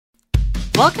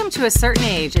Welcome to A Certain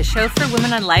Age, a show for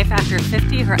women on life after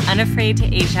 50 who are unafraid to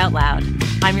age out loud.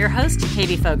 I'm your host,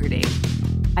 Katie Fogarty.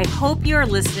 I hope you are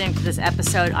listening to this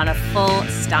episode on a full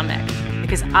stomach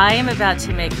because I am about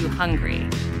to make you hungry,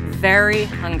 very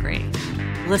hungry.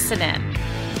 Listen in.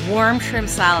 Warm shrimp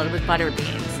salad with butter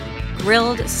beans,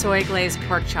 grilled soy glazed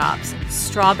pork chops,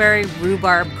 strawberry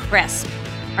rhubarb crisp.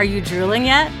 Are you drooling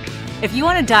yet? If you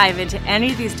want to dive into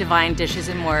any of these divine dishes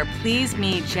and more, please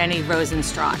meet Jenny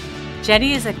Rosenstrach.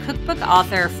 Jenny is a cookbook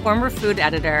author, former food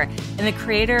editor, and the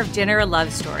creator of Dinner a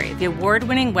Love Story, the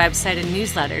award-winning website and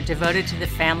newsletter devoted to the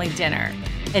family dinner.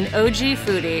 An OG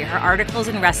foodie, her articles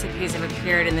and recipes have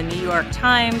appeared in the New York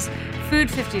Times, Food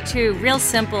 52, Real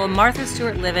Simple, Martha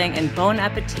Stewart Living, and Bon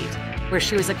Appetit, where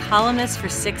she was a columnist for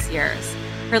 6 years.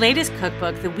 Her latest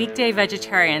cookbook, The Weekday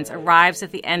Vegetarians, arrives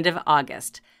at the end of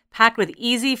August. Packed with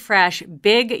easy, fresh,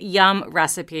 big yum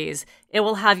recipes, it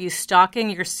will have you stocking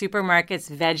your supermarket's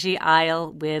veggie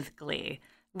aisle with glee.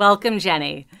 Welcome,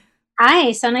 Jenny.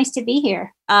 Hi, so nice to be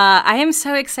here. I am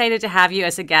so excited to have you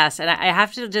as a guest. And I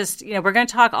have to just, we're going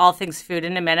to talk all things food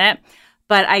in a minute.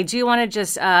 But I do want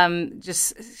to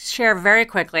just share very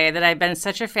quickly that I've been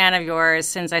such a fan of yours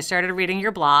since I started reading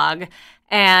your blog.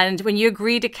 And when you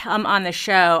agreed to come on the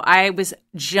show, I was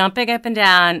jumping up and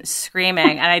down,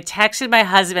 screaming. And I texted my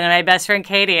husband and my best friend,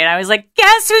 Katie, and I was like,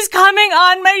 guess who's coming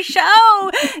on my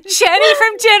show? Jenny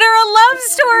from Dinner a Love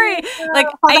Story.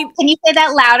 Can you say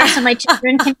that louder so my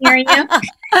children can hear you?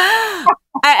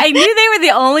 I knew they were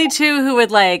the only two who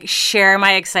would share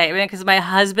my excitement because my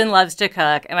husband loves to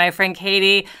cook and my friend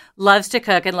Katie loves to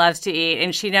cook and loves to eat,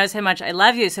 and she knows how much I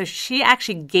love you. So she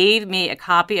actually gave me a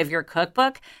copy of your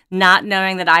cookbook, not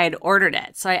knowing that I had ordered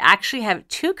it. So I actually have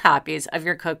 2 copies of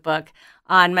your cookbook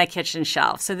on my kitchen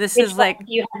shelf. So this is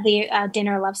you have the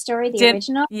Dinner Love Story, the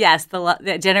original? Yes,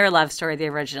 the Dinner Love Story, the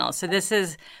original. So this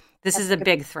is a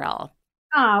big thrill.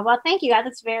 Oh, well, thank you.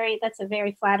 That's a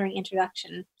very flattering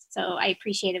introduction. So I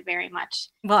appreciate it very much.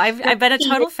 Well, I've been a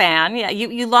total fan. Yeah,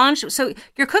 you launched, so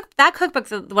that cookbook,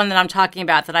 the one that I'm talking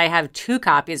about that I have 2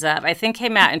 copies of, I think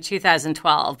came out in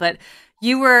 2012. But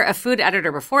you were a food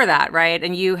editor before that, right?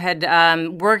 And you had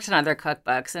worked on other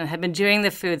cookbooks and had been doing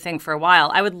the food thing for a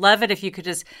while. I would love it if you could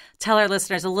just tell our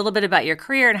listeners a little bit about your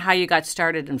career and how you got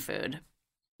started in food.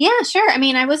 Yeah, sure. I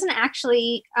mean, I wasn't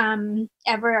actually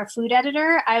ever a food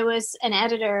editor. I was an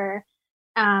editor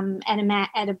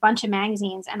at a bunch of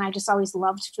magazines, and I just always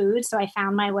loved food. So I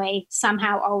found my way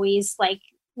somehow always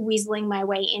weaseling my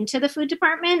way into the food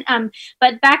department.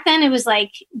 But back then it was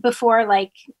before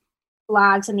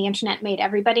blogs and the internet made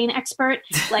everybody an expert.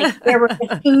 There were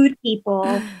the food people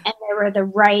and there were the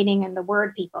writing and the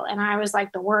word people. And I was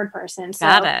the word person. So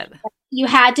got it. You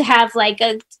had to have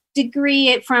a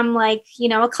degree from a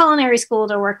culinary school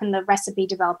to work in the recipe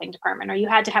developing department, or you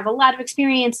had to have a lot of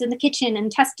experience in the kitchen and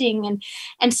testing.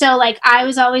 And so I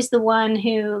was always the one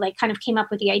who kind of came up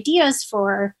with the ideas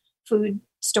for food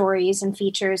stories and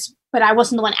features, but I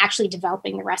wasn't the one actually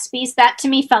developing the recipes. That to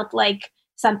me felt like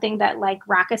something that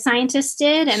rocket scientists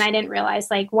did. And I didn't realize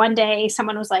one day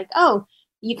someone was oh,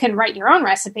 you can write your own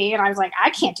recipe. And I was I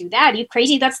can't do that. Are you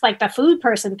crazy? That's the food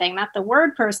person thing, not the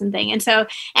word person thing. And so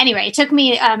anyway, it took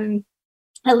me a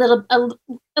little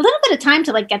bit of time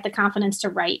to get the confidence to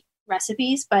write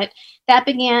recipes, but that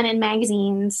began in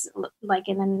magazines,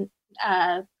 in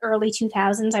the early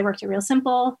 2000s. I worked at Real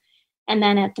Simple. And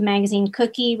then at the magazine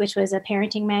Cookie, which was a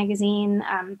parenting magazine,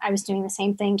 I was doing the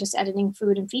same thing, just editing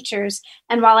food and features.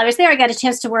 And while I was there, I got a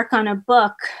chance to work on a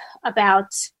book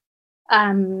about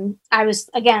I was,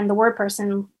 again, the word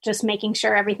person, just making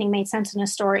sure everything made sense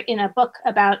in a book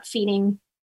about feeding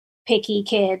picky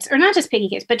kids, or not just picky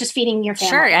kids, but just feeding your family.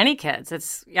 Sure, any kids.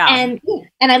 And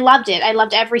I loved it. I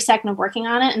loved every second of working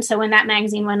on it. And so when that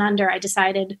magazine went under, I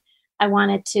decided I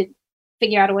wanted to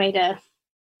figure out a way to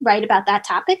write about that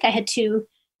topic. I had 2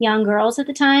 young girls at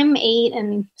the time, 8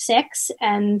 and 6,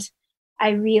 and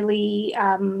I really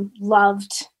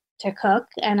loved to cook,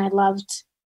 and I loved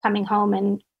coming home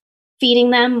and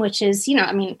feeding them, which is,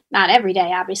 not every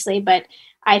day, obviously, but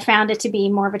I found it to be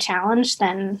more of a challenge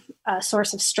than a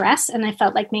source of stress. And I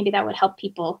felt like maybe that would help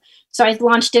people. So I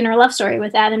launched Dinner Love Story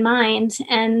with that in mind.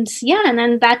 And and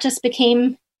then that just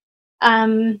became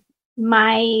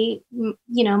my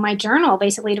journal,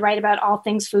 basically, to write about all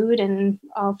things food and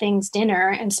all things dinner,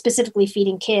 and specifically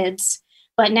feeding kids.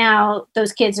 But now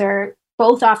those kids are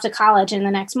both off to college in the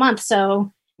next month.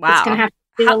 So It's going to have to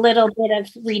do a little bit of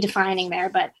redefining there.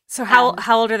 But so how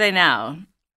old are they now?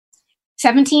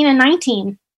 17 and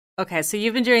 19. Okay, so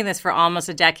you've been doing this for almost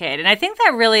a decade. And I think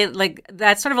that really, like,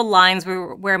 that sort of aligns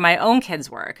where my own kids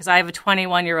were, because I have a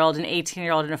 21-year-old, an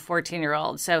 18-year-old, and a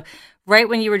 14-year-old. So right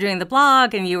when you were doing the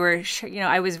blog and you were,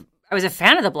 I was a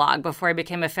fan of the blog before I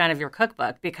became a fan of your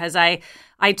cookbook, because I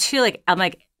too, like, I'm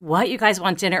like, what, you guys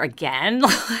want dinner again?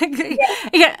 Like,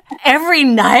 yeah, every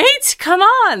night? Come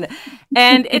on.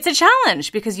 And it's a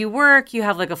challenge because you work, you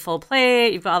have like a full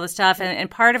plate, you've got all this stuff. And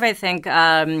part of, I think,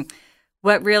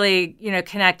 what really,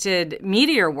 connected me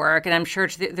to your work, and I'm sure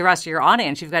to the rest of your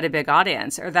audience, you've got a big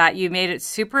audience, or that you made it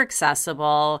super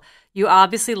accessible. You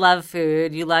obviously love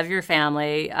food, you love your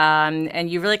family, and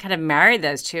you really kind of married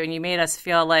those two, and you made us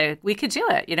feel like we could do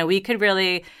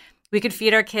it. We could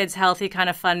feed our kids healthy, kind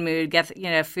of fun food, get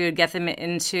them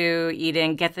into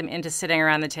eating, get them into sitting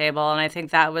around the table. And I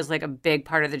think that was like a big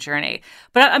part of the journey.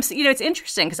 But it's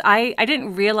interesting because I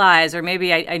didn't realize, or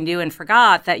maybe I knew and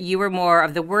forgot, that you were more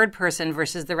of the word person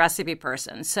versus the recipe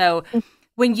person. So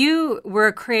when you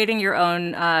were creating your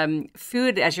own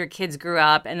food as your kids grew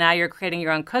up, and now you're creating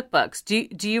your own cookbooks,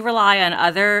 do you rely on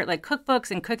other like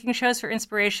cookbooks and cooking shows for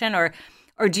inspiration, or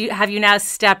have you now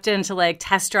stepped into like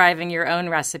test driving your own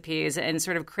recipes and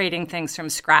sort of creating things from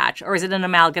scratch, or is it an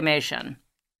amalgamation?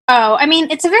 Oh, I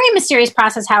mean, it's a very mysterious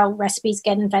process how recipes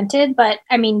get invented, but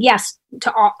I mean, yes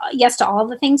to all of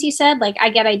the things you said. Like,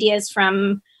 I get ideas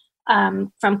from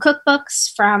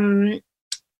cookbooks, from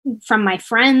my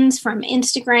friends, from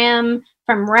Instagram,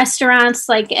 from restaurants,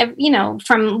 like,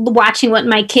 from watching what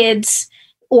my kids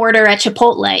order at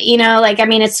Chipotle, like, I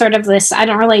mean, it's sort of this, I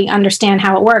don't really understand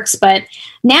how it works, but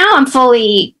now I'm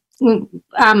fully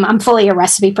a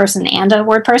recipe person and a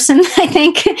word person, I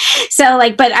think. So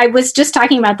like, but I was just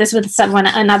talking about this with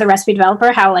another recipe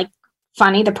developer, how like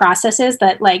funny the process is,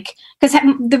 that like, because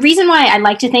the reason why I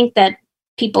like to think that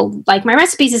people like my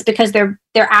recipes is because they're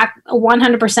at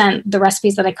 100% the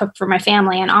recipes that I cook for my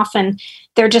family. And often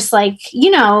they're just like,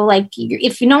 like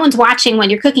if no one's watching what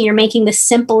you're cooking, you're making the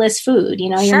simplest food,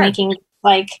 Sure. You're making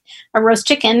like a roast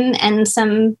chicken and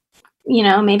some,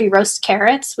 maybe roast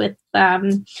carrots with,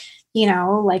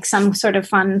 like some sort of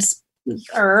fun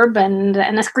herb and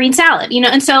a green salad,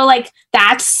 and so like,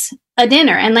 that's a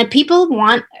dinner. And like, people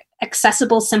want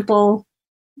accessible, simple,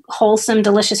 wholesome,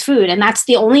 delicious food, and that's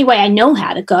the only way I know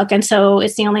how to cook, and so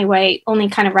it's the only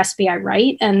kind of recipe I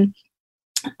write. And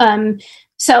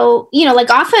so like,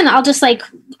 often I'll just like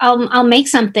I'll make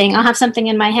something, I'll have something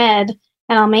in my head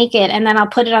and I'll make it, and then I'll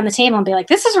put it on the table and be like,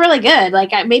 this is really good,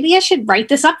 like maybe I should write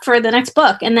this up for the next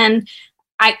book. And then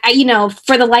I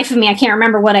for the life of me, I can't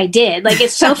remember what I did. Like,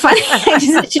 it's so funny.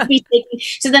 It should be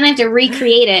so then I have to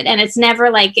recreate it, and it's never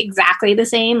like exactly the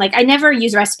same. Like, I never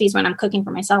use recipes when I'm cooking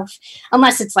for myself,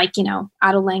 unless it's like,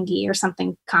 Ottolenghi or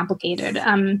something complicated.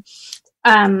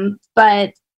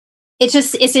 But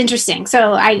it's interesting.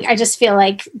 So I just feel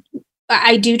like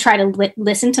I do try to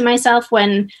listen to myself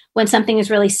when something is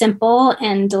really simple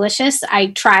and delicious. I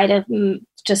try to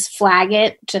just flag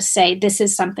it, just say, this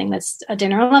is something that's a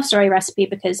dinner love story recipe,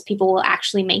 because people will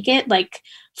actually make it, like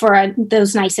for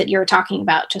those nights that you're talking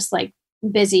about, just like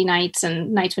busy nights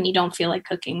and nights when you don't feel like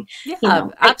cooking. Yeah,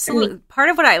 absolutely. Part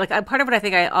of what I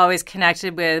think I always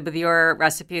connected with your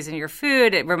recipes and your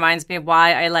food, it reminds me of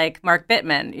why I like Mark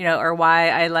Bittman, or why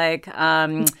I like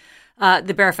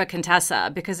the Barefoot Contessa,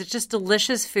 because it's just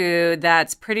delicious food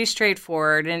that's pretty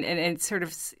straightforward, and it's sort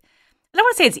of, I don't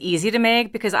want to say it's easy to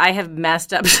make, because I have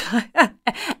messed up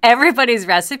everybody's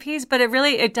recipes, but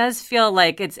it does feel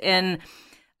like it's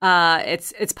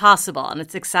it's possible and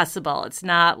it's accessible. It's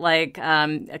not like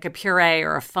a puree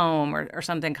or a foam or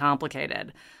something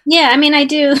complicated. Yeah, I mean, I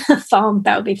do foam.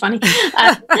 That would be funny.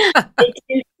 I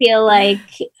do feel like,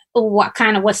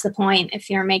 what's the point if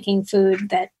you're making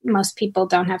food that most people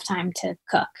don't have time to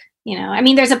cook? I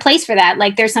mean, there's a place for that.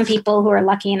 Like, there's some people who are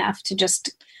lucky enough to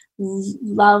just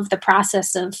love the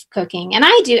process of cooking, and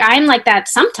I'm like that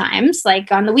sometimes.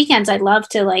 Like, on the weekends, I love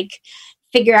to like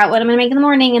figure out what I'm gonna make in the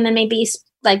morning, and then maybe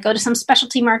like go to some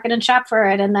specialty market and shop for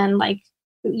it, and then like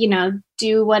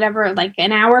do whatever, like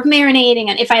an hour of marinating,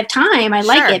 and if I have time, I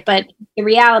like it. But the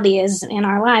reality is, in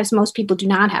our lives, most people do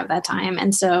not have that time,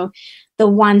 and so the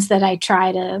ones that I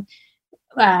try to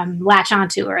latch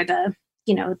onto are the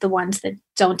ones that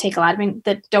don't take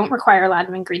that don't require a lot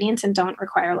of ingredients and don't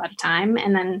require a lot of time,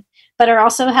 and then but are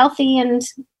also healthy and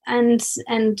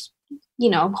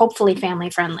hopefully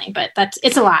family friendly. But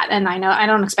it's a lot, and I know I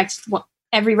don't expect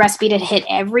every recipe to hit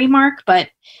every mark, but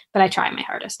I try my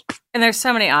hardest. And there's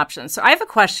so many options. So I have a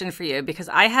question for you, because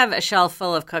I have a shelf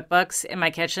full of cookbooks in my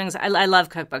kitchen. I love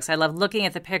cookbooks. I love looking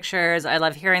at the pictures. I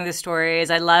love hearing the stories.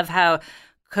 I love how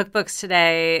cookbooks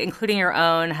today, including your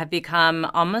own, have become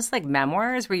almost like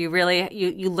memoirs where you really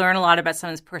you learn a lot about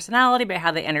someone's personality, about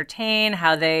how they entertain,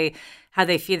 how they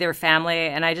feed their family,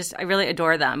 and I really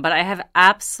adore them. But I have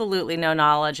absolutely no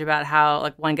knowledge about how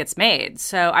like one gets made.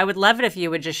 So I would love it if you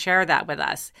would just share that with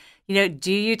us.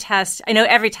 Do you test? I know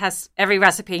every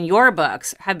recipe in your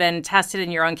books have been tested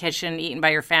in your own kitchen, eaten by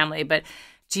your family, but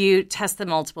do you test them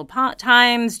multiple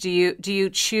times? Do you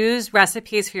choose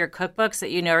recipes for your cookbooks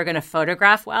that you know are going to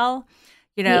photograph well?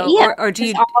 Yeah, or do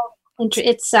you?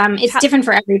 It's different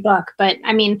for every book, but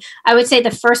I mean, I would say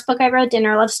the first book I wrote,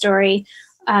 Dinner Love Story,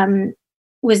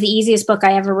 was the easiest book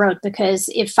I ever wrote because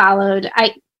it followed.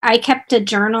 I kept a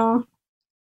journal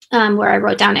where I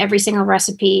wrote down every single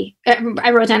recipe.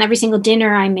 I wrote down every single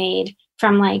dinner I made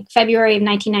from like February of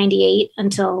 1998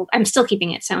 until I'm still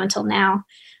keeping it. So until now.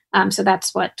 So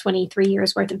that's 23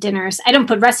 years worth of dinners. I don't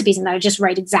put recipes in that. I just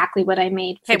write exactly what I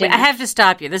made. Hey, but I have to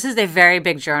stop you. This is a very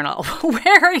big journal.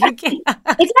 Where are you getting? It's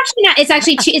actually not.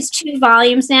 It's 2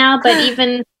 volumes now. But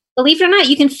even believe it or not,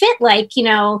 you can fit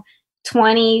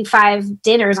 25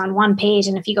 dinners on one page,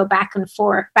 and if you go back and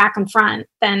forth, back and front,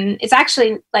 then it's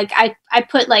actually like I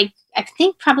put I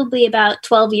think probably about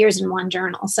 12 years in one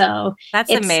journal. So that's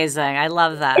amazing. I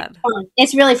love that.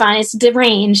 It's really fun. It's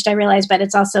deranged, I realize, but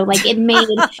it's also like it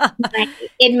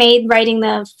made writing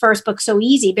the first book so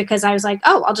easy because I was like,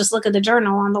 oh, I'll just look at the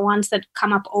journal on the ones that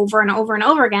come up over and over and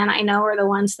over again. I know are the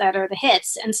ones that are the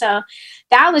hits. And so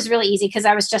that was really easy because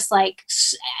I was just like,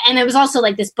 and it was also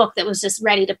like this book that was just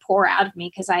ready to pour out of me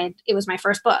because it was my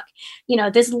first book.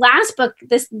 This last book,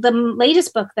 the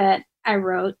latest book that I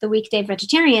wrote, The Weekday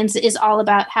Vegetarians, is all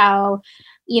about how,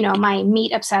 my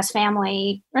meat obsessed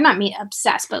family, or not meat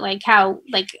obsessed, but like how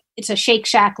it's a Shake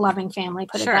Shack loving family,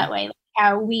 put Sure. it that way. Like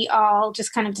how we all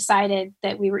just kind of decided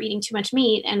that we were eating too much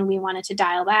meat and we wanted to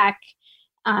dial back,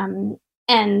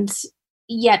 and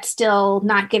yet still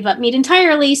not give up meat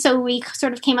entirely. So we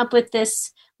sort of came up with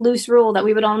this loose rule that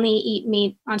we would only eat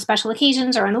meat on special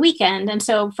occasions or on the weekend. And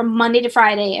so from Monday to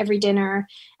Friday, every dinner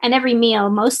and every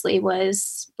meal mostly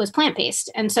was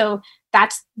plant-based. And so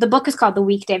the book is called The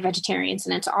Weekday Vegetarians,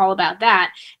 and it's all about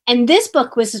that. And this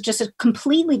book was just a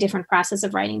completely different process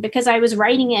of writing because I was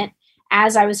writing it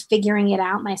as I was figuring it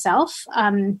out myself,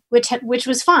 which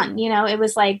was fun. It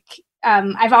was like,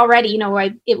 I've already,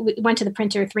 it went to the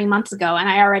printer 3 months ago and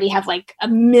I already have like a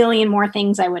million more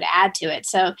things I would add to it.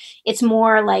 So it's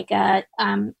more like a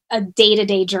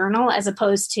day-to-day journal as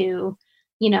opposed to,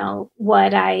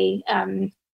 what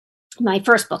my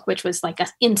first book, which was like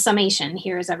in summation,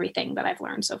 here's everything that I've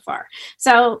learned so far.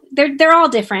 So they're all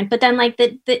different, but then like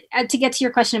to get to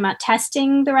your question about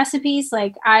testing the recipes,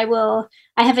 like I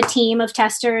have a team of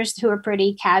testers who are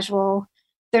pretty casual.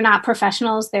 They're not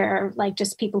professionals. They're like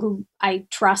just people who I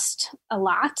trust a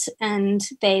lot and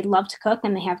they love to cook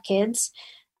and they have kids.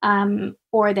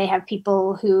 Or they have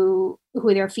people who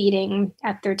they're feeding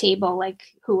at their table, like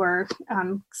who are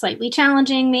slightly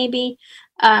challenging maybe.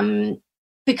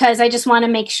 Because I just want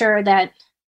to make sure that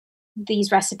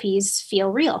these recipes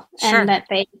feel real. Sure. and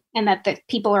that the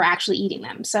people are actually eating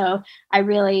them. So I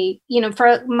really,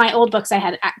 for my old books, I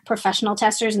had professional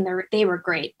testers and they were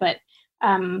great, but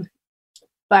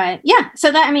yeah,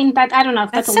 so that, I don't know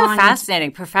if that's so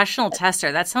fascinating. Professional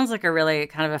tester. That sounds like a really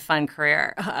kind of a fun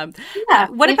career. Yeah.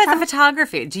 What about the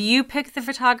photography? Do you pick the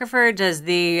photographer? Does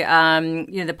the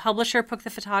the publisher pick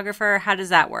the photographer? How does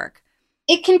that work?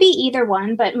 It can be either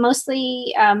one, but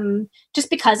mostly just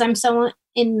because I'm so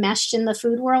enmeshed in the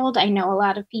food world, I know a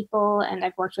lot of people and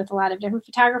I've worked with a lot of different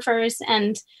photographers.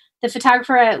 And the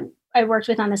photographer I worked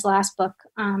with on this last book,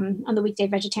 on The Weekday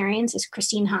Vegetarians, is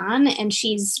Christine Hahn, and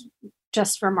she's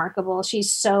just remarkable.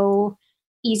 She's so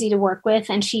easy to work with,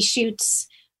 and she shoots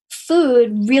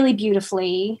food really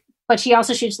beautifully, but she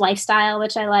also shoots lifestyle,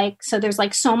 which I like. So there's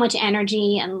like so much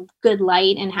energy and good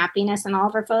light and happiness in all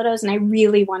of her photos, and I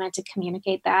really wanted to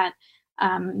communicate that.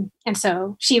 And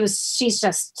so she's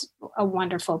just a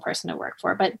wonderful person to work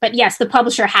for. But yes, the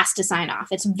publisher has to sign off.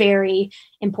 It's very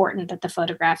important that the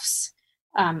photographs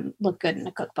look good in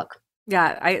a cookbook.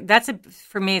 Yeah, that's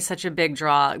for me such a big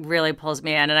draw. It really pulls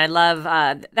me in, and I love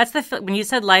when you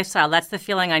said lifestyle. That's the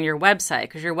feeling on your website,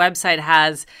 because your website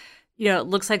has, it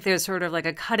looks like there's sort of like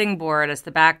a cutting board as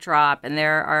the backdrop, and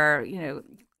there are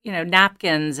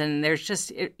napkins, and there's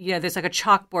just there's like a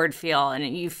chalkboard feel,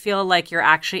 and you feel like you're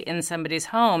actually in somebody's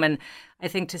home. And I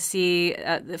think to see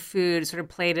the food sort of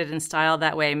plated and styled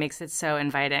that way makes it so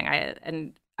inviting.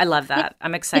 I love that.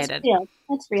 I'm excited.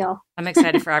 It's real. I'm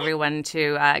excited for everyone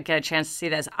to get a chance to see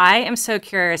this. I am so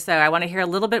curious, though. I want to hear a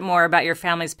little bit more about your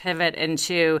family's pivot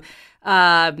into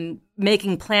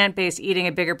making plant-based eating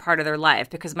a bigger part of their life.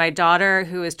 Because my daughter,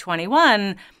 who is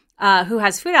 21, who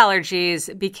has food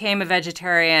allergies, became a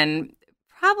vegetarian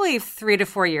probably 3 to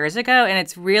 4 years ago, and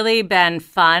it's really been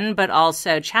fun, but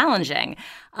also challenging.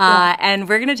 And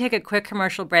we're going to take a quick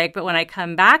commercial break, but when I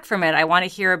come back from it, I want to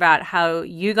hear about how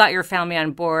you got your family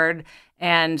on board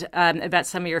and about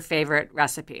some of your favorite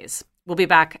recipes. We'll be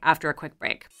back after a quick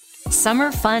break.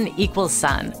 Summer fun equals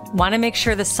sun. Want to make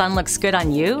sure the sun looks good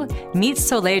on you? Meet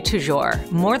Soleil Toujours.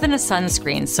 More than a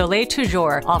sunscreen, Soleil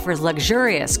Toujours offers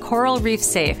luxurious, coral reef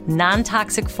safe,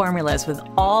 non-toxic formulas with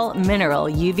all mineral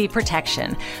UV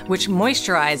protection, which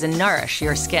moisturize and nourish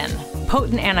your skin.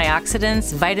 Potent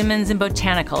antioxidants, vitamins, and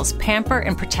botanicals pamper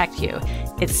and protect you.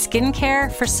 It's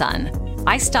skincare for sun.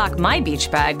 I stock my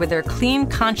beach bag with their Clean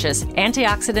Conscious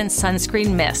Antioxidant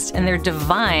Sunscreen Mist and their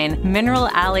Divine Mineral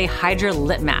Alley Hydra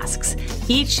Lip Masks.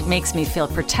 Each makes me feel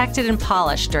protected and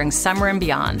polished during summer and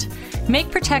beyond. Make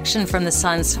protection from the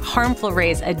sun's harmful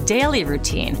rays a daily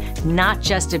routine, not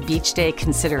just a beach day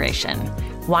consideration.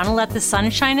 Want to let the sun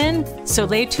shine in?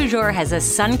 Soleil Toujours has a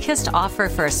sun-kissed offer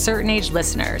for certain age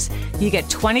listeners. You get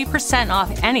 20%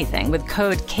 off anything with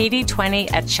code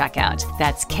KATIE20 at checkout.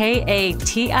 That's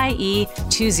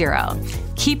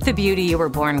KATIE20. Keep the beauty you were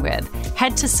born with.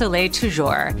 Head to Soleil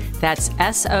Toujours. That's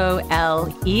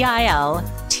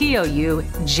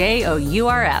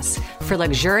SOLEILTOUJOURS for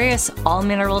luxurious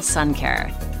all-mineral sun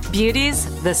care.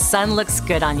 Beauties, the sun looks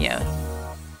good on you.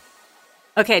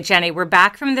 Okay, Jenny, we're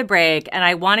back from the break, and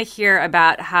I want to hear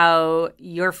about how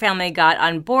your family got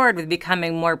on board with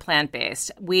becoming more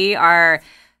plant-based. We are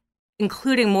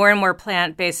including more and more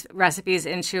plant-based recipes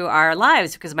into our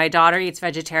lives because my daughter eats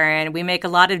vegetarian. We make a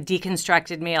lot of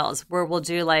deconstructed meals where we'll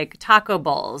do like taco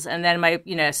bowls, and then my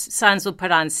sons will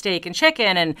put on steak and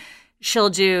chicken, and she'll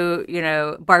do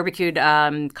barbecued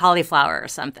cauliflower or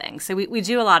something. So we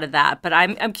do a lot of that. But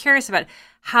I'm curious about,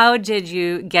 how did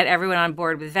you get everyone on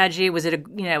board with veggie? Was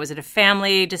it a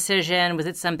family decision? Was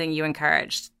it something you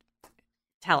encouraged?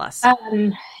 Tell us.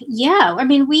 Yeah, I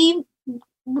mean, we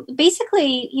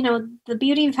basically, the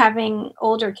beauty of having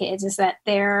older kids is that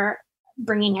they're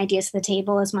bringing ideas to the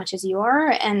table as much as you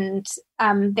are, and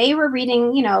they were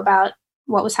reading, about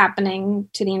what was happening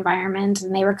to the environment,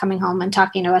 and they were coming home and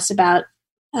talking to us about,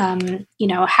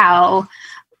 how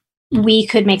we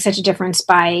could make such a difference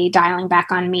by dialing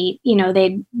back on meat.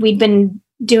 We'd been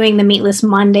doing the Meatless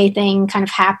Monday thing kind of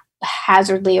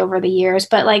haphazardly over the years,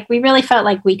 but like we really felt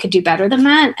like we could do better than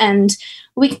that. And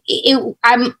I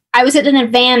was at an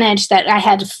advantage that I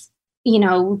had,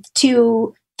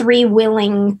 2-3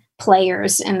 willing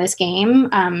players in this game,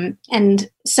 and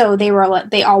so they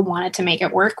all wanted to make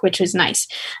it work, which was nice.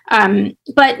 But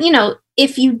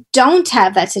if you don't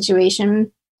have that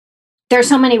situation, there's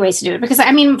so many ways to do it. Because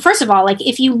I mean, first of all, like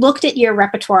if you looked at your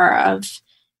repertoire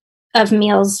of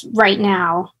meals right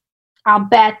now, I'll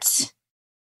bet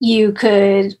you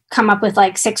could come up with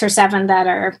like 6 or 7 that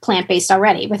are plant-based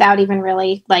already without even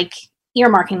really like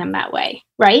earmarking them that way,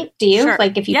 right? Do you? Sure.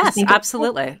 Like if you Yes,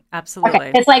 absolutely. Absolutely.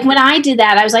 Okay. It's like when I did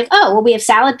that, I was like, oh, well, we have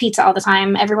salad pizza all the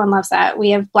time. Everyone loves that.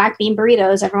 We have black bean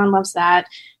burritos. Everyone loves that.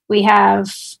 We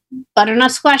have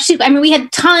butternut squash soup. I mean, we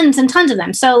had tons and tons of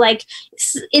them. So like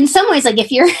in some ways, like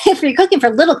if you're cooking for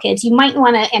little kids, you might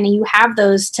want to, and you have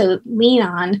those to lean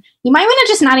on, you might want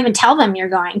to just not even tell them you're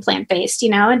going plant-based,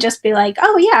 and just be like,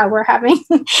 oh yeah, we're having,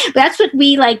 that's what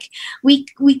we like. We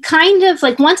kind of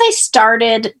like, once I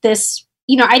started this,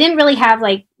 I didn't really have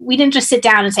like, we didn't just sit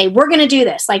down and say, we're going to do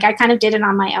this. Like I kind of did it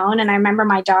on my own. And I remember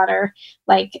my daughter,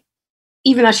 like,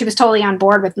 even though she was totally on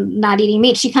board with not eating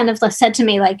meat, she kind of said to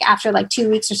me, like, after like 2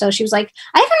 weeks or so, she was like,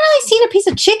 I haven't really seen a piece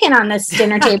of chicken on this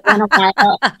dinner table in a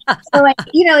while. So like,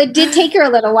 it did take her a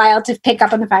little while to pick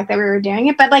up on the fact that we were doing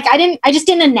it, but like, I just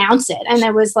didn't announce it. And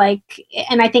it was like,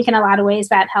 and I think in a lot of ways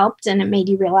that helped, and it made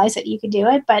you realize that you could do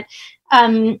it. But,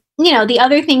 the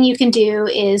other thing you can do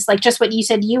is like, just what you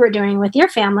said you were doing with your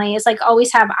family is like,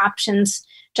 always have options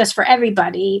just for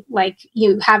everybody. Like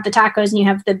you have the tacos and you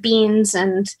have the beans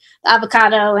and the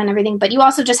avocado and everything, but you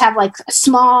also just have like a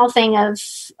small thing of,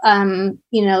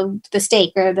 the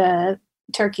steak or the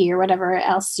turkey or whatever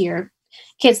else your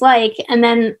kids like. And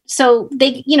then, so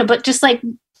they, but just like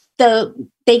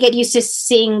they get used to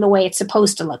seeing the way it's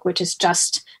supposed to look, which is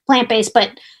just plant-based,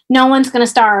 but no one's going to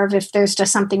starve if there's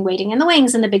just something waiting in the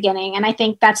wings in the beginning. And I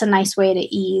think that's a nice way to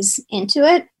ease into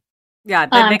it. Yeah,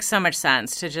 that makes so much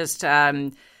sense to just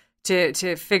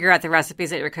to figure out the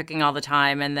recipes that you're cooking all the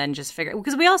time, and then just figure,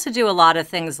 because we also do a lot of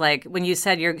things like when you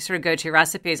said your sort of go-to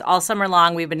recipes all summer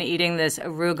long. We've been eating this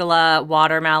arugula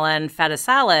watermelon feta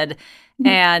salad,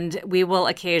 And we will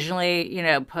occasionally,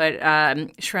 put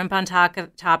shrimp on top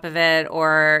of it,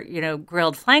 or,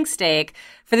 grilled flank steak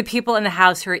for the people in the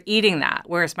house who are eating that,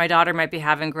 whereas my daughter might be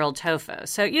having grilled tofu.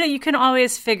 So, you can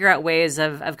always figure out ways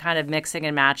of kind of mixing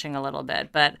and matching a little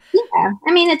bit. But yeah,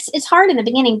 I mean, it's hard in the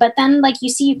beginning, but then like you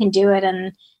see you can do it.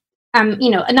 And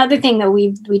another thing that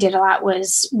we did a lot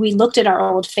was we looked at our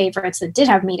old favorites that did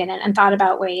have meat in it and thought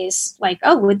about ways like,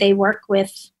 oh, would they work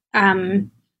with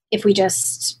if we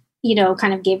just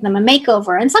kind of gave them a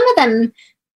makeover. And some of them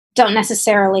don't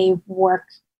necessarily work.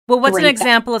 Well, what's an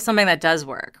example of something that does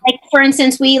work? Like, for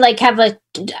instance, we have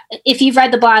if you've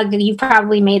read the blog, you've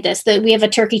probably made this, that we have a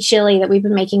turkey chili that we've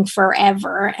been making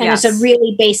forever. And It's a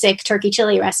really basic turkey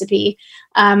chili recipe.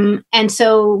 And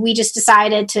so we just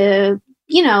decided to,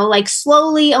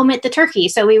 slowly omit the turkey.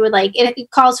 So we would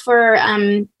it calls for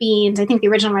beans. I think the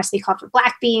original recipe called for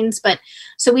black beans, but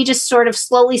so we just sort of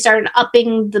slowly started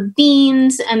upping the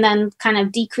beans and then kind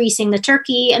of decreasing the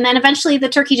turkey. And then eventually the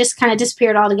turkey just kind of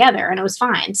disappeared altogether and it was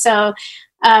fine. So,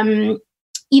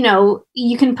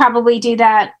 you can probably do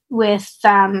that with,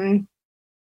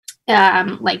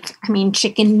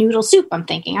 chicken noodle soup. I'm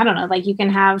thinking, I don't know, you can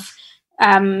have,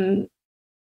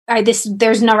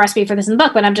 there's no recipe for this in the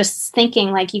book, but I'm just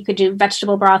thinking you could do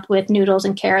vegetable broth with noodles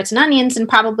and carrots and onions, and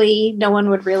probably no one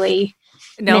would really.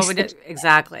 No,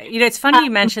 exactly. It's funny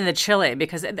you mentioned the chili,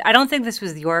 because I don't think this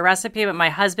was your recipe, but my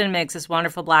husband makes this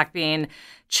wonderful black bean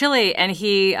chili, and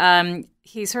he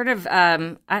sort of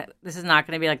this is not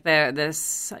going to be like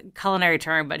this culinary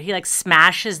term, but he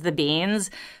smashes the beans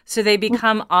so they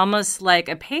become almost like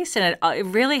a paste, and it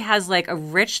really has a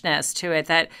richness to it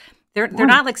that. They're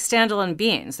not like standalone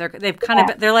beans. They're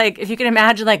like, if you can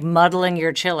imagine muddling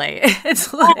your chili.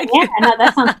 It's like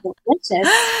that sounds delicious.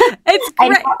 It's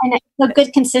great. And it's a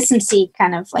good consistency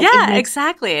kind of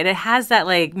exactly. And it has that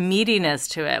meatiness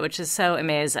to it, which is so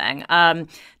amazing.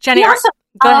 Jenny,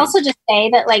 I'll also just say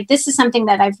that this is something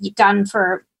that I've done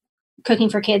for cooking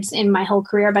for kids in my whole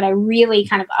career, but I really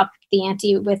kind of upped the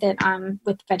ante with it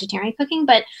with vegetarian cooking.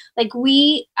 But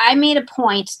I made a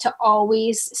point to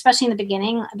always, especially in the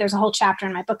beginning, there's a whole chapter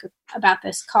in my book about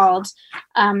this called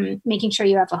making sure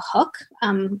you have a hook.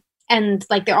 And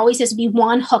there always has to be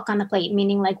one hook on the plate,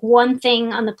 meaning one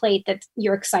thing on the plate that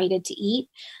you're excited to eat.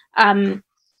 And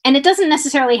it doesn't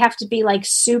necessarily have to be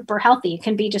super healthy. It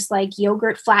can be just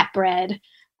yogurt flatbread,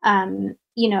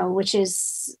 which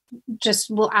is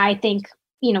just, I think,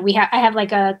 I have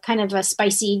a kind of a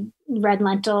spicy red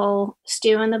lentil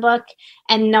stew in the book,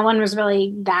 and no one was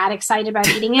really that excited about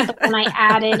eating it. But then I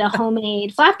added a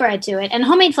homemade flatbread to it, and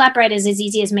homemade flatbread is as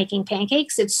easy as making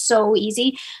pancakes. It's so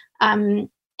easy. And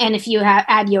if you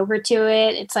add yogurt to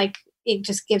it, it's it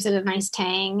just gives it a nice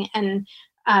tang. And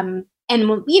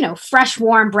fresh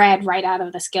warm bread right out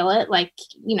of the skillet,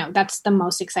 that's the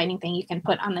most exciting thing you can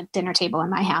put on the dinner table in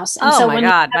my house. And my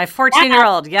God, my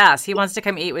 14-year-old, yes, he wants to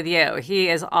come eat with you. He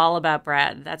is all about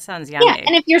bread. That sounds yummy. Yeah,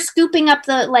 and if you're scooping up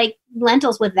the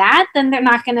lentils with that, then they're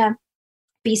not going to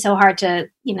be so hard to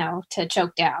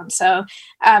choke down. So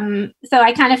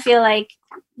I kind of feel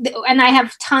and I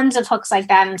have tons of hooks like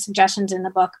that and suggestions in the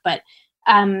book, but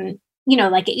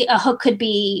a hook could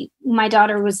be, my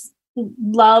daughter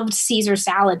loved Caesar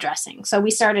salad dressing. So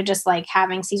we started just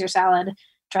having Caesar salad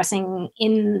dressing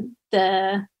in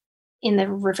the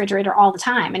refrigerator all the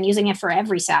time and using it for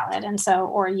every salad. And so,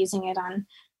 or using it on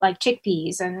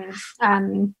chickpeas and,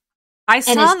 I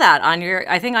saw that on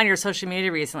your social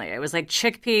media recently. It was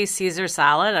chickpea Caesar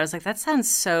salad. I was like, that sounds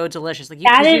so delicious.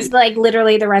 That is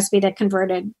literally the recipe that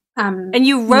converted. And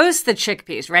you roast the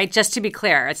chickpeas, right? Just to be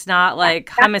clear, it's not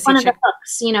hummus. One of the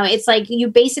hooks, it's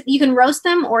you can roast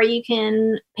them or you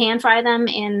can pan fry them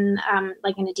in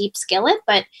in a deep skillet.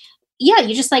 But yeah,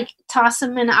 you just toss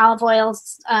them in olive oil.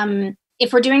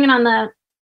 If we're doing it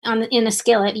in a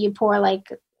skillet, you pour a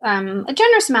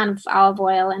generous amount of olive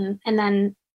oil and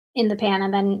then in the pan,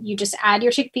 and then you just add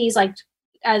your chickpeas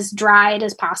as dried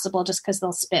as possible, just because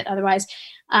they'll spit otherwise.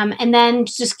 And then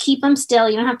just keep them still.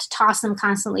 You don't have to toss them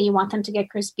constantly. You want them to get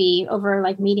crispy over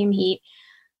medium heat.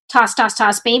 Toss.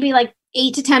 Maybe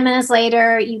 8 to 10 minutes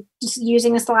later, you just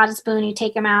using a salad spoon, you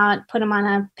take them out, put them on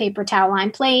a paper towel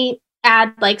lined plate,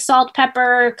 add salt,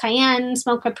 pepper, cayenne,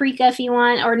 smoked paprika if you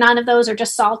want, or none of those, or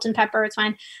just salt and pepper. It's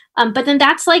fine. But then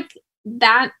that's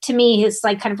that to me has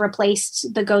kind of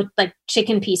replaced the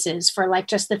chicken pieces for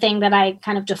just the thing that I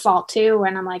kind of default to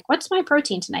when I'm what's my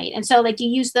protein tonight? And so you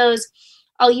use those,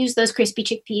 I'll use those crispy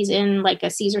chickpeas in a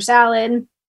Caesar salad.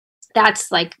 That's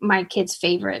my kid's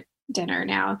favorite dinner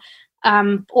now.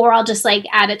 Or I'll just like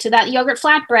add it to that yogurt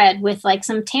flatbread with like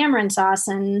some tamarind sauce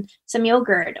and some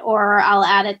yogurt, or I'll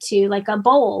add it to like a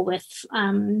bowl with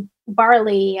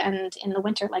barley and in the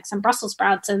winter, like some Brussels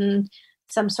sprouts and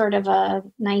some sort of a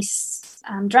nice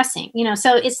dressing,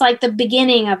 so it's like the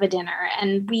beginning of a dinner.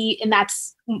 And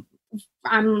that's,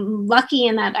 I'm lucky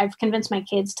in that I've convinced my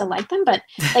kids to like them, but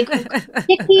like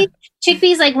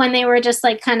chickpeas, like when they were just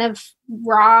like kind of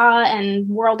raw and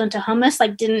whirled into hummus,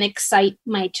 like didn't excite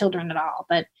my children at all.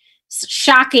 But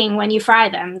shocking when you fry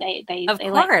them, they of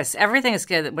course, everything is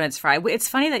good when it's fried. It's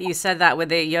funny that you said that with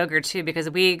the yogurt too, because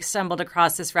we stumbled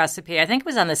across this recipe. I think it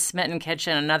was on the Smitten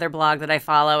Kitchen, another blog that I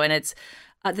follow, and it's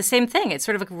the same thing. It's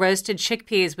sort of like roasted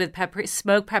chickpeas with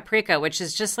smoked paprika, which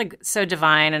is just like so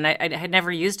divine. And I had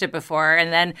never used it before.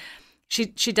 And then she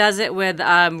does it with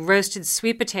roasted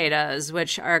sweet potatoes,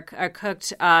 which are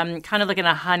cooked kind of like in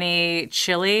a honey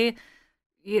chili,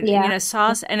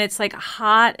 sauce. And it's like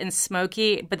hot and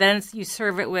smoky. But then you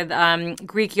serve it with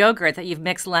Greek yogurt that you've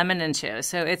mixed lemon into.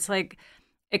 So it's like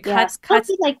it cuts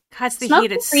the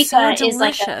heat. It's so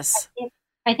delicious.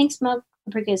 I think smoked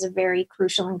paprika is a very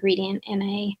crucial ingredient in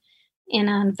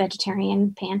a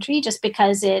vegetarian pantry, just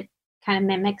because it kind of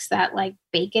mimics that like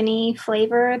bacony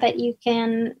flavor that you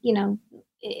can,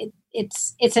 it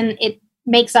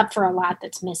makes up for a lot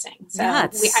that's missing. So yeah,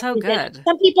 it's so good.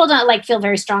 Some people don't like feel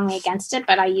very strongly against it,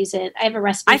 but I use it. I have a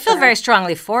recipe. I feel very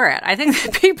strongly for it. I think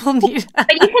that people need but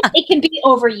it can be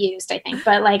overused, I think.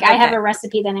 But like I have a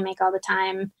recipe that I make all the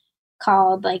time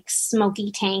called like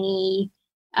smoky tangy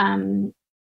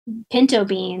pinto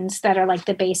beans that are like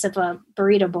the base of a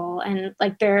burrito bowl, and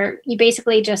like you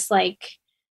basically just like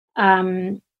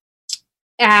add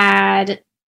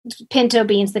pinto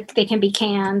beans that they can be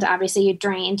canned, obviously you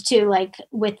drained, to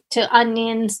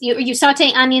onions. You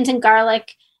saute onions and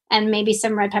garlic and maybe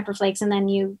some red pepper flakes, and then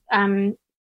you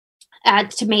add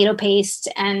tomato paste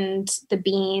and the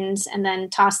beans, and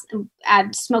then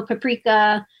add smoked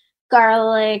paprika,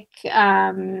 garlic,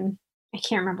 I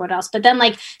can't remember what else, but then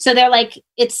so they're like,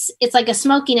 it's like a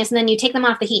smokiness, and then you take them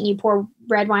off the heat and you pour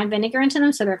red wine vinegar into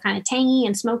them. So they're kind of tangy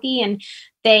and smoky, and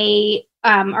they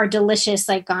are delicious,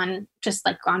 on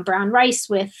brown rice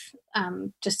with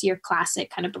just your classic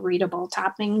kind of burrito bowl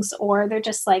toppings, or they're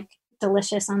just like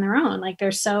delicious on their own. Like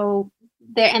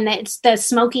and it's the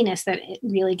smokiness that it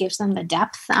really gives them the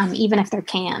depth, even if they're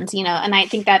canned, and I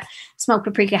think that smoked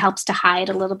paprika helps to hide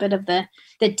a little bit of the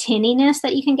tinniness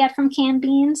that you can get from canned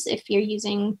beans if you're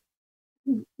using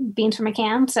beans from a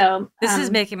can. So this is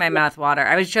making my mouth water.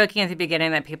 I was joking at the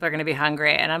beginning that people are going to be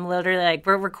hungry, and I'm literally like,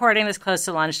 we're recording this close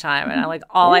to lunchtime, and I'm like,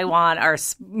 all I want are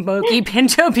smoky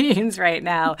pinto beans right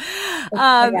now.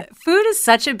 Food is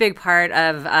such a big part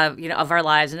of our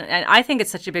lives, and I think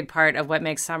it's such a big part of what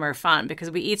makes summer fun, because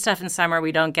we eat stuff in summer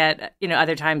we don't get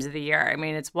other times of the year. I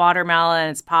mean, it's watermelon,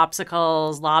 it's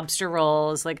popsicles, lobster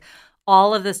rolls, like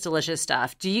all of this delicious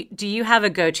stuff. Do you have a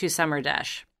go-to summer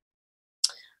dish?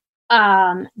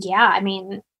 Yeah, I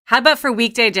mean, how about for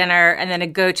weekday dinner, and then a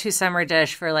go-to summer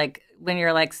dish for like when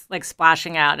you're like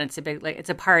splashing out and it's a big, like, it's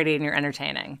a party and you're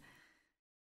entertaining?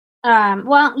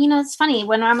 Well, it's funny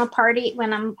when I'm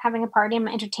having a party, I'm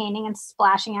entertaining and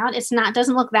splashing out.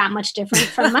 Doesn't look that much different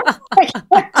from my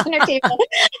dinner table.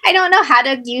 I don't know how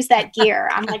to use that gear.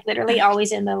 I'm like literally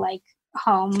always in the like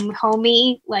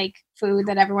homey, like food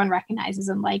that everyone recognizes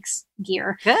and likes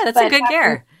gear. Good. That's a good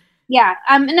gear. Yeah.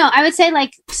 No, I would say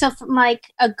from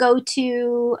like a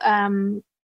go-to,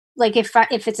 like if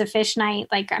it's a fish night,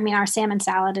 our salmon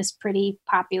salad is pretty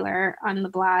popular on the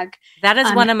blog. That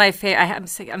is one of my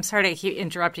favorite. I'm sorry to keep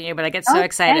interrupting you, but I get so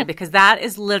excited because that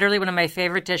is literally one of my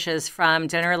favorite dishes from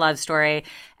Dinner Love Story.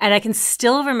 And I can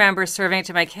still remember serving it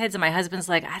to my kids, and my husband's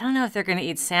like, I don't know if they're going to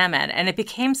eat salmon. And it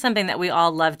became something that we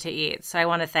all love to eat. So I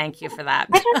want to thank you for that.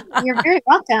 You're very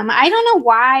welcome. I don't know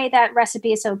why that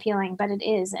recipe is so appealing, but it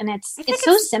is. And it's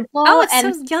so simple. Oh, it's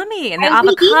so yummy. And the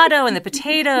avocado and the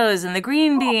potatoes and the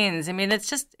green beans. I mean,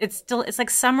 it's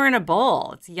like summer in a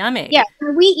bowl. It's yummy. Yeah,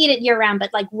 we eat it year round, but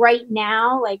like right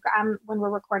now, when we're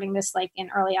recording this, like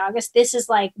in early August, this is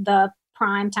like the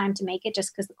prime time to make it,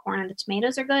 just because the corn and the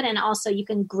tomatoes are good, and also you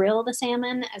can grill the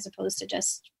salmon as opposed to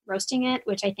just roasting it,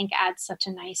 which I think adds such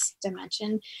a nice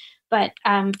dimension. But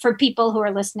for people who are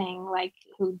listening, like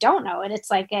who don't know it,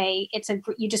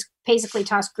 you just basically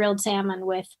toss grilled salmon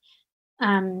with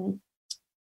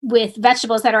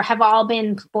vegetables that have all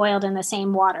been boiled in the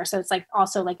same water. So it's like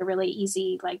also like a really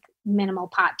easy, like minimal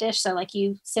pot dish. So like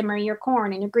you simmer your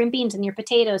corn and your green beans and your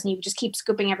potatoes, and you just keep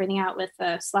scooping everything out with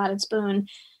a slotted spoon.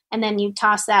 And then you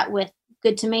toss that with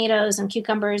good tomatoes and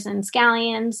cucumbers and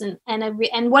scallions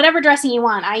and whatever dressing you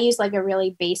want. I use like a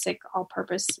really basic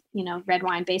all-purpose, red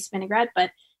wine based vinaigrette,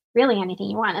 but really anything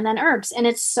you want. And then herbs. And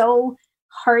it's so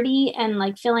hearty and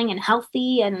like filling and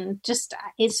healthy, and just,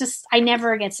 it's just, I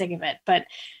never get sick of it. But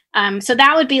so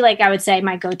that would be like, I would say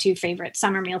my go-to favorite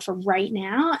summer meal for right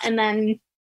now. And then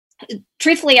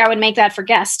truthfully, I would make that for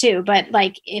guests too. But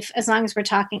like, if, as long as we're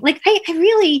talking, like,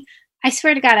 I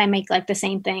swear to God, I make like the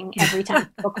same thing every time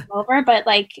people come over. But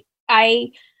like,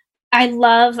 I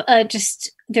love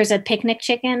just, there's a picnic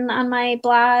chicken on my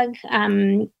blog,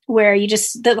 where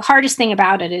the hardest thing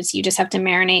about it is you just have to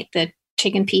marinate the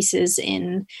chicken pieces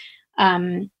in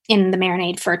the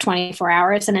marinade for 24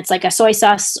 hours. And it's like a soy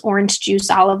sauce, orange juice,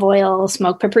 olive oil,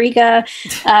 smoked paprika,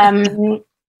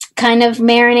 kind of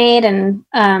marinade.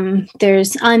 And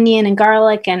there's onion and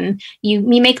garlic, and you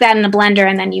make that in a blender,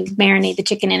 and then you marinate the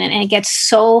chicken in it, and it gets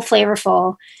so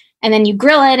flavorful. And then you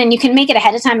grill it, and you can make it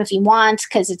ahead of time if you want,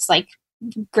 because it's like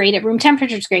great at room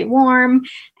temperature. It's great warm.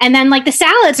 And then like the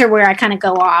salads are where I kind of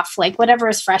go off, like whatever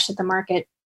is fresh at the market.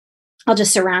 I'll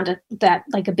just surround that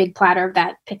like a big platter of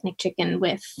that picnic chicken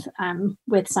with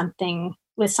some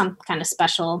kind of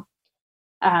special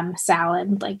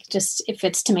salad, like just if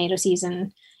it's tomato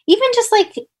season, even just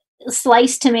like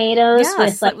sliced tomatoes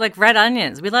with like red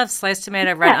onions. We love sliced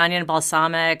tomato, red onion,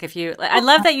 balsamic. I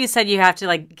love that you said you have to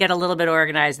like get a little bit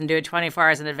organized and do it 24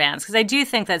 hours in advance, because I do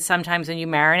think that sometimes when you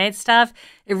marinate stuff,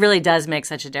 it really does make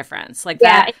such a difference. Like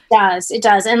it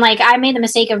does. And like, I made the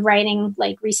mistake of writing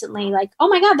like recently, like, oh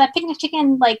my God, that picnic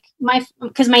chicken, like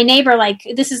because my neighbor, like,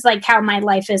 this is like how my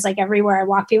life is, like everywhere I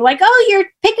walk, people like, oh, your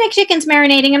picnic chicken's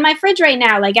marinating in my fridge right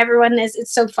now. Like everyone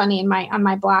it's so funny on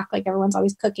my block, like everyone's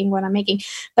always cooking what I'm making.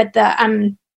 But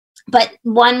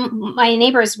my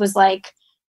neighbors was like,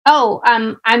 oh,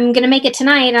 I'm going to make it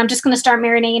tonight, and I'm just going to start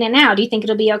marinating it now. Do you think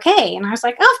it'll be okay? And I was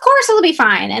like, oh, of course it'll be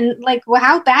fine. And like, well,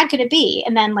 how bad could it be?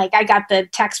 And then like, I got the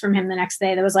text from him the next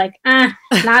day that was like,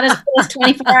 not as good as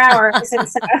 24 hours. And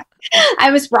so I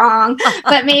was wrong,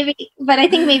 but I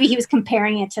think maybe he was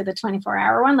comparing it to the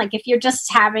 24-hour one. Like if you're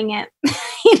just having it,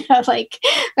 like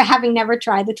having never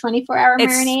tried the 24-hour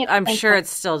marinade. I'm sure it's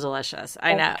still delicious.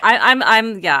 I know.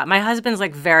 I'm my husband's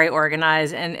like very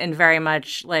organized and very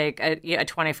much like a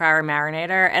 24-hour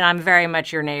marinator. And I'm very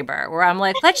much your neighbor, where I'm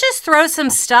like, let's just throw some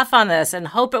stuff on this and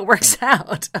hope it works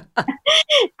out.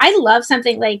 I love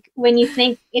something like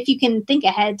if you can think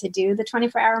ahead to do the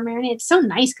 24-hour marinade, it's so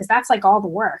nice, because that's like all the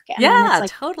work. And yeah, like,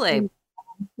 totally.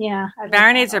 Yeah.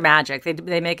 Marinades are magic.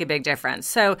 They make a big difference.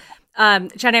 So,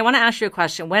 Jenny, I want to ask you a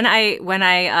question. When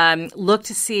I look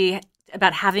to see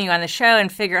about having you on the show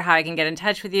and figure out how I can get in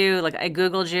touch with you, like I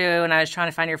Googled you and I was trying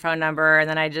to find your phone number, and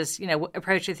then I just,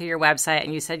 approached you through your website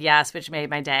and you said yes, which made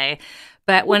my day.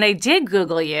 But when I did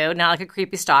Google you, not like a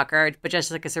creepy stalker, but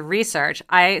just like as a research,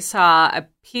 I saw a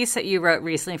piece that you wrote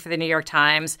recently for the New York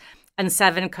Times on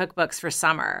 7 cookbooks for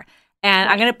summer. And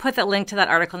I'm going to put the link to that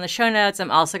article in the show notes.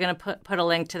 I'm also going to put a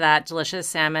link to that delicious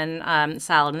salmon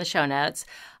salad in the show notes.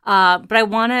 But I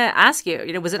want to ask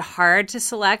you, was it hard to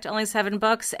select only 7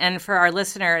 books? And for our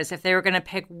listeners, if they were going to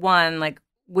pick one, like,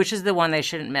 which is the one they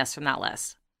shouldn't miss from that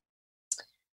list?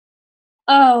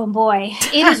 Oh boy,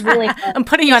 it is really hard. I'm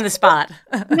putting you on the spot.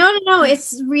 No.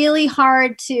 It's really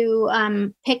hard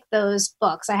to pick those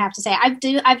books, I have to say.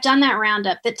 I've done that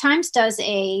roundup. The Times does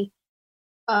a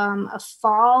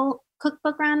fall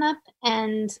cookbook roundup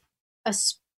and a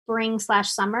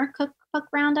spring/summer cookbook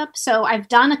roundup. So I've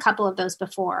done a couple of those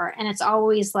before, and it's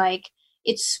always like,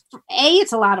 it's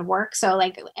a lot of work. So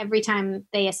like every time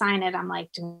they assign it, I'm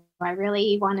like, do I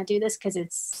really want to do this?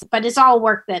 But it's all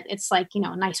work that it's like,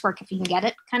 nice work if you can get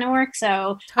it kind of work.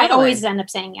 So totally. I always end up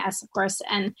saying yes, of course.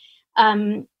 And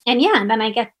then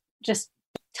I get just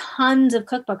tons of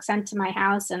cookbooks sent to my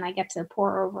house, and I get to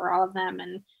pour over all of them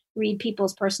and read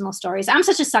people's personal stories. I'm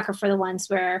such a sucker for the ones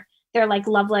where they're like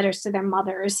love letters to their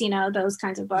mothers, those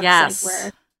kinds of books, yes. Like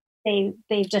where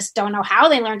they just don't know how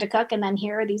they learned to cook, and then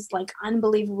here are these like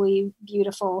unbelievably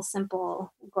beautiful,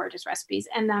 simple, gorgeous recipes.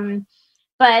 And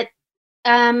but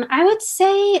I would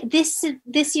say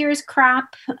this year's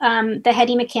crop, the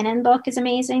Hetty McKinnon book is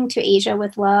amazing. To Asia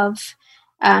with Love.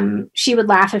 She would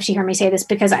laugh if she heard me say this,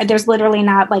 because there's literally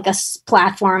not like a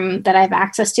platform that I have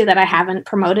access to that I haven't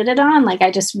promoted it on. Like, I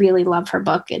just really love her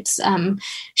book. It's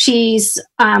she's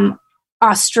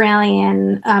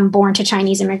Australian, born to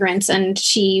Chinese immigrants, and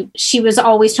she was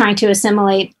always trying to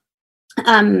assimilate.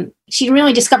 She didn't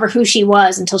really discover who she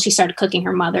was until she started cooking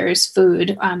her mother's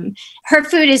food. Her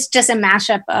food is just a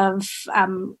mashup of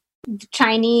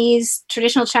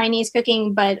traditional Chinese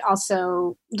cooking, but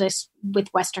also this with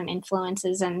Western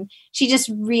influences. And she just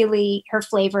really, her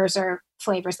flavors are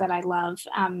flavors that I love.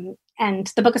 And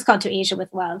the book is called To Asia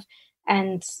with Love.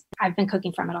 And I've been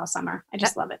cooking from it all summer. I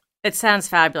just love it. It sounds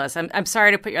fabulous. I'm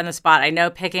sorry to put you on the spot. I know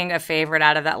picking a favorite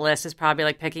out of that list is probably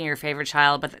like picking your favorite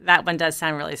child, but that one does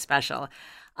sound really special.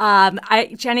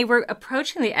 Jenny, we're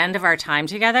approaching the end of our time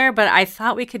together, but I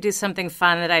thought we could do something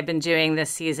fun that I've been doing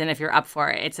this season if you're up for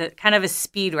it. It's a kind of a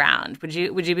speed round. Would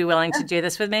you be willing to do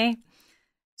this with me?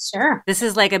 Sure. This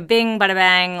is like a bing, bada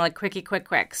bang, like quickie,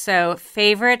 quick. So,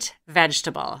 favorite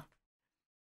vegetable?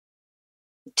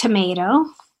 Tomato.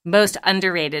 Most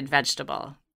underrated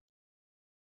vegetable?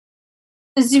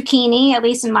 Zucchini, at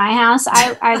least in my house.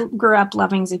 I grew up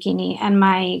loving zucchini, and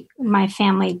my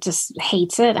family just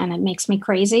hates it, and it makes me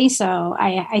crazy. So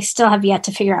I still have yet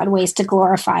to figure out ways to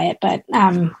glorify it. But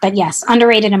yes,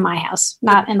 underrated in my house,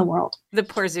 not in the world. The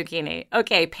poor zucchini.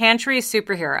 Okay, pantry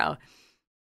superhero.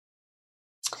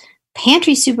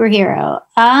 Pantry superhero.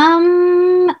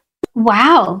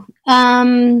 Wow.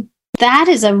 That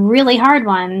is a really hard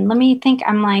one. Let me think.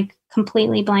 I'm like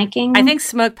completely blanking. I think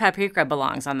smoked paprika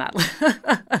belongs on that list.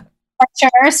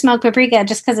 Sure, smoked paprika,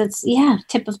 just because it's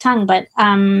tip of tongue. But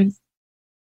oh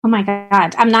my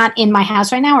God, I'm not in my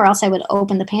house right now, or else I would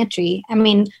open the pantry. I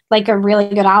mean, like a really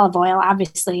good olive oil,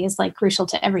 obviously, is like crucial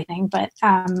to everything. But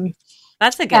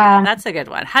that's a good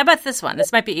one. How about this one?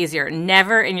 This might be easier.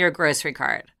 Never in your grocery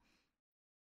cart.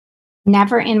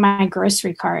 Never in my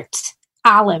grocery cart.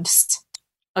 Olives.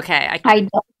 Okay, I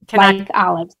don't like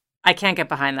olives. I can't get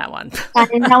behind that one.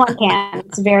 No one can.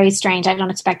 It's very strange. I don't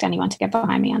expect anyone to get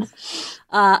behind me on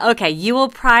it. Okay, you will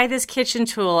pry this kitchen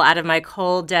tool out of my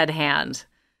cold, dead hand.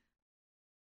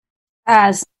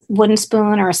 A wooden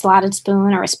spoon or a slotted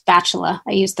spoon or a spatula.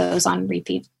 I use those on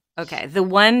repeat. Okay, the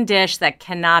one dish that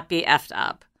cannot be effed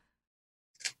up.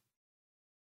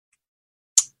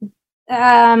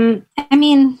 I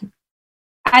mean,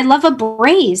 I love a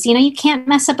braise. You can't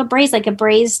mess up a braise, like a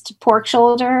braised pork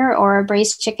shoulder or a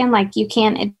braised chicken. Like you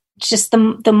can't. It's just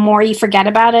the more you forget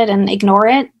about it and ignore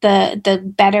it, the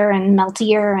better and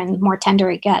meltier and more tender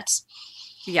it gets.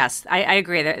 Yes, I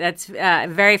agree. That's a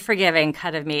very forgiving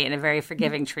cut of meat and a very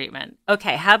forgiving treatment.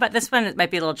 Okay, how about this one? It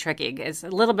might be a little tricky. It's a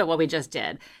little bit what we just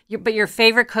did. But your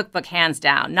favorite cookbook, hands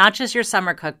down, not just your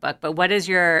summer cookbook, but what is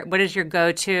your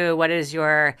go-to? What is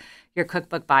your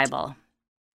cookbook Bible?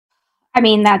 I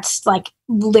mean, that's like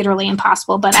literally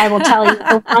impossible, but I will tell you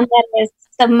the one that is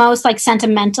the most like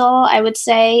sentimental, I would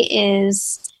say,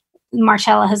 is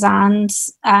Marcella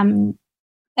Hazan's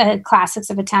Classics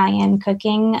of Italian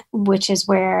Cooking, which is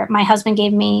where my husband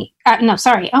gave me, oh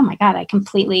my God, I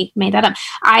completely made that up.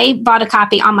 I bought a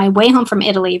copy on my way home from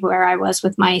Italy, where I was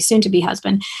with my soon-to-be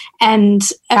husband, and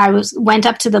I went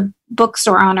up to the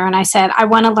bookstore owner and I said, I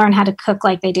want to learn how to cook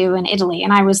like they do in Italy.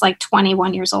 And I was like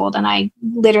 21 years old, and I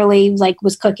literally like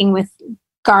was cooking with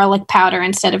garlic powder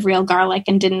instead of real garlic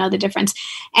and didn't know the difference.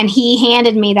 And he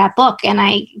handed me that book. And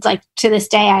I like to this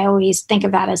day, I always think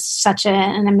of that as such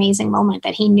an amazing moment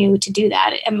that he knew to do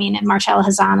that. I mean, Marcella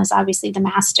Hazan is obviously the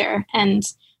master, and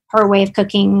her way of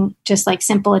cooking just like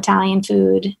simple Italian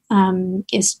food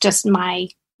is just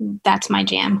that's my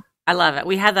jam. I love it.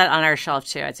 We have that on our shelf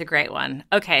too. It's a great one.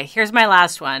 Okay, here's my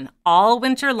last one. All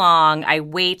winter long, I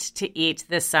wait to eat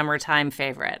this summertime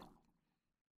favorite.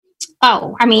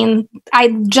 Oh, I mean, I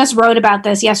just wrote about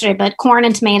this yesterday, but corn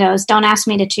and tomatoes, don't ask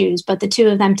me to choose, but the two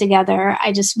of them together,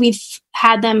 we've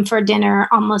had them for dinner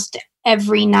almost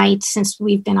every night since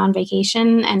we've been on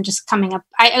vacation, and just coming up.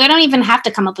 I don't even have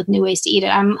to come up with new ways to eat it.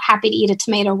 I'm happy to eat a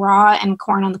tomato raw and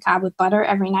corn on the cob with butter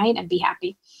every night and be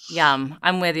happy. Yum.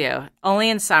 I'm with you. Only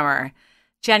in summer.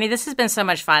 Jenny, this has been so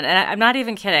much fun. And I'm not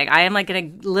even kidding. I am like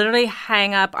going to literally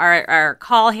hang up our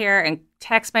call here and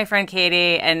text my friend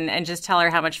Katie and just tell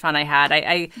her how much fun I had.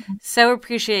 I so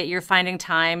appreciate your finding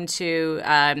time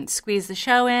to squeeze the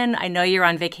show in. I know you're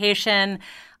on vacation.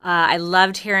 I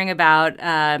loved hearing about,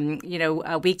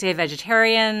 Weekday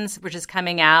Vegetarians, which is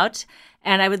coming out.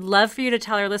 And I would love for you to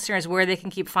tell our listeners where they can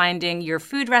keep finding your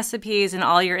food recipes and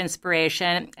all your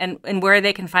inspiration, and where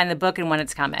they can find the book and when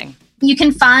it's coming. You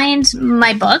can find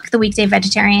my book, The Weekday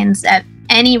Vegetarians, at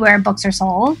anywhere books are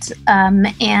sold.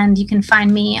 And you can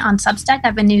find me on Substack. I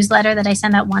have a newsletter that I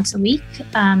send out once a week.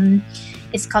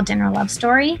 It's called Dinner Love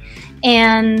Story.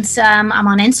 And I'm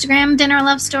on Instagram, Dinner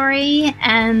Love Story,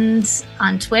 and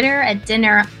on Twitter at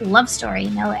Dinner Love Story,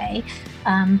 no A.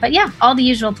 But yeah, all the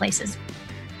usual places.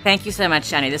 Thank you so much,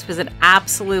 Jenny. This was an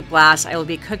absolute blast. I will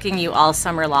be cooking you all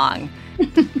summer long.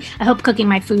 I hope cooking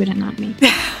my food and not me.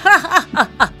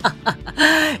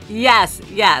 Yes.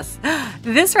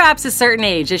 This wraps A Certain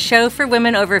Age, a show for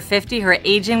women over 50 who are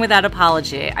aging without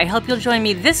apology. I hope you'll join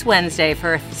me this Wednesday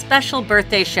for a special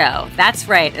birthday show. That's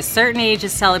right, A Certain Age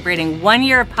is celebrating 1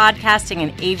 year of podcasting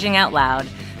and aging out loud.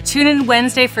 Tune in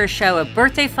Wednesday for a show of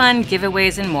birthday fun,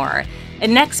 giveaways, and more.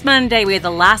 And next Monday, we have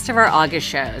the last of our August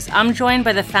shows. I'm joined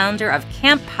by the founder of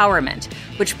Camppowerment,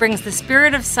 which brings the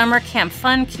spirit of summer camp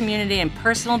fun, community, and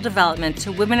personal development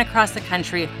to women across the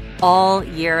country all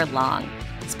year long.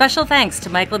 Special thanks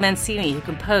to Michael Mancini, who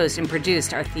composed and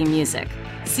produced our theme music.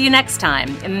 See you next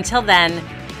time, and until then,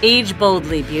 age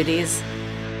boldly, beauties.